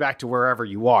exactly back to wherever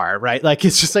you are, right? Like,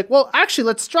 it's just like, well, actually,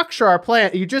 let's structure our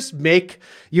plan. It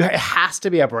has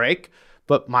to be a break.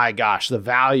 But my gosh, the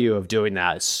value of doing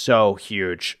that is so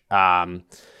huge.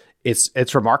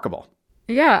 It's remarkable.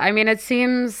 Yeah. I mean, it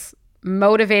seems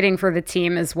motivating for the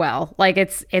team as well. Like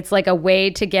it's like a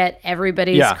way to get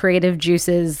everybody's creative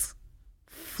juices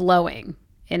flowing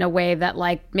in a way that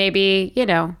like maybe,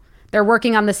 they're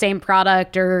working on the same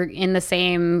product or in the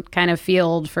same kind of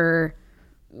field for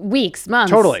weeks,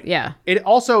 months. Totally. Yeah.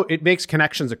 It makes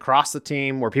connections across the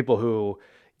team where people who,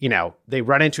 they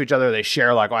run into each other, they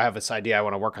share like, oh, I have this idea, I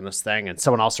want to work on this thing. And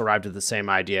someone else arrived at the same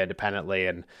idea independently.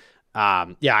 And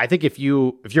I think if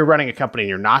you're running a company and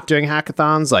you're not doing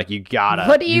hackathons, like you gotta.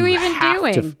 What are you even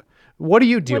doing? What are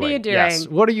you doing? What are you doing? Yes.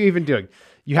 What are you even doing?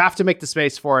 You have to make the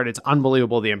space for it. It's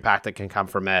unbelievable the impact that can come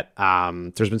from it.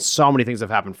 There's been so many things that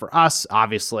have happened for us.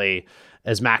 Obviously,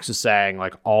 as Max was saying,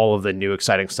 like all of the new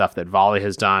exciting stuff that Volley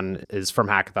has done is from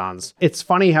hackathons. It's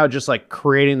funny how just like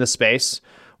creating the space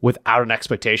without an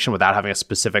expectation, without having a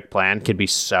specific plan can be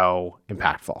so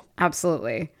impactful.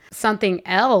 Absolutely. Something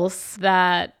else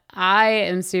that I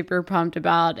am super pumped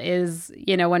about is,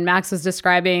 when Max was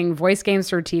describing voice games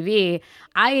for TV,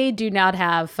 I do not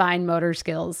have fine motor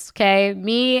skills, okay?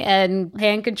 Me and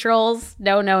hand controls,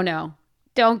 no.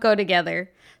 Don't go together.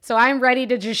 So I'm ready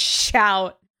to just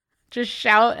shout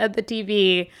at the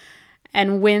TV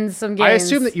and win some games. I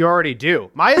assume that you already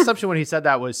do. My assumption when he said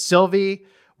that was Sylvie,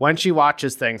 when she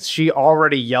watches things, she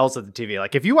already yells at the TV.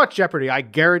 Like if you watch Jeopardy, I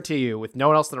guarantee you, with no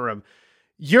one else in the room,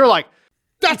 you're like,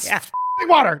 that's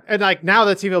water. And like now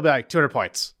the TV will be like 200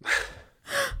 points.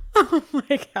 Oh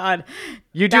my God.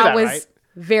 You do that, right?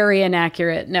 Very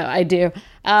inaccurate. No, I do.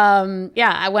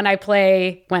 When I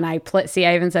play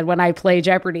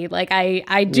Jeopardy, like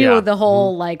I do the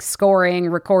whole like scoring,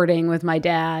 recording with my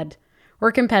dad.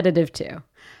 We're competitive too.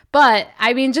 But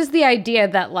I mean, just the idea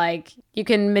that like you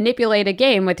can manipulate a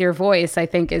game with your voice, I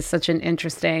think is such an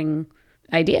interesting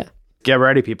idea. Get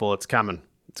ready, people. It's coming.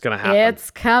 It's going to happen.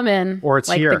 It's coming. Or it's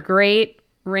like here. The Great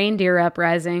Reindeer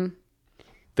Uprising.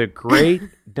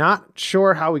 Not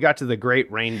sure how we got to the Great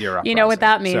Reindeer Uprising. You know what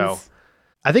that means. So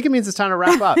I think it means it's time to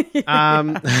wrap up.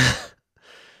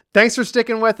 Thanks for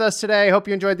sticking with us today. Hope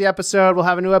you enjoyed the episode. We'll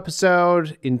have a new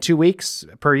episode in 2 weeks,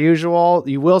 per usual.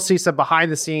 You will see some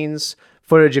behind the scenes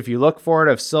footage, if you look for it,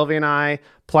 of Sylvie and I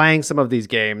playing some of these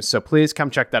games. So please come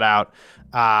check that out.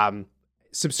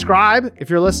 Subscribe if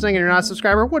you're listening and you're not a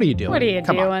subscriber. What are you doing? What are you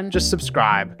doing? On, just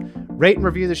subscribe. Rate and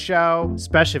review the show,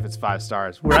 especially if it's 5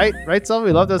 stars. Right? Right, Sylvie?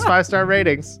 We love those 5-star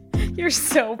ratings. You're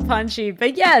so punchy.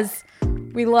 But yes,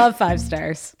 we love 5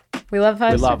 stars. We love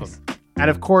 5 stars. We love them. And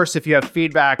of course, if you have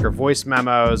feedback or voice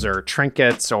memos or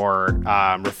trinkets or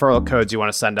referral codes you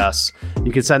want to send us,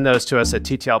 you can send those to us at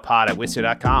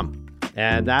ttlpod@wistia.com.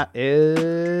 And that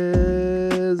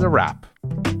is a wrap.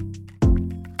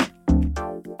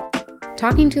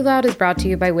 Talking Too Loud is brought to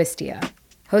you by Wistia.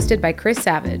 Hosted by Chris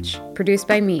Savage. Produced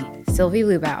by me, Sylvie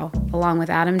Lubau, along with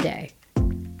Adam Day.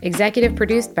 Executive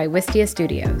produced by Wistia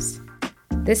Studios.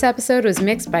 This episode was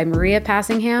mixed by Maria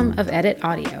Passingham of Edit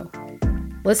Audio.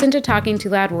 Listen to Talking Too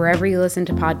Loud wherever you listen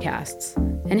to podcasts.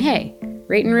 And hey,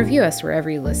 rate and review us wherever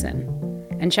you listen.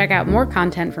 And check out more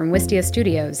content from Wistia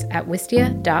Studios at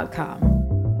wistia.com.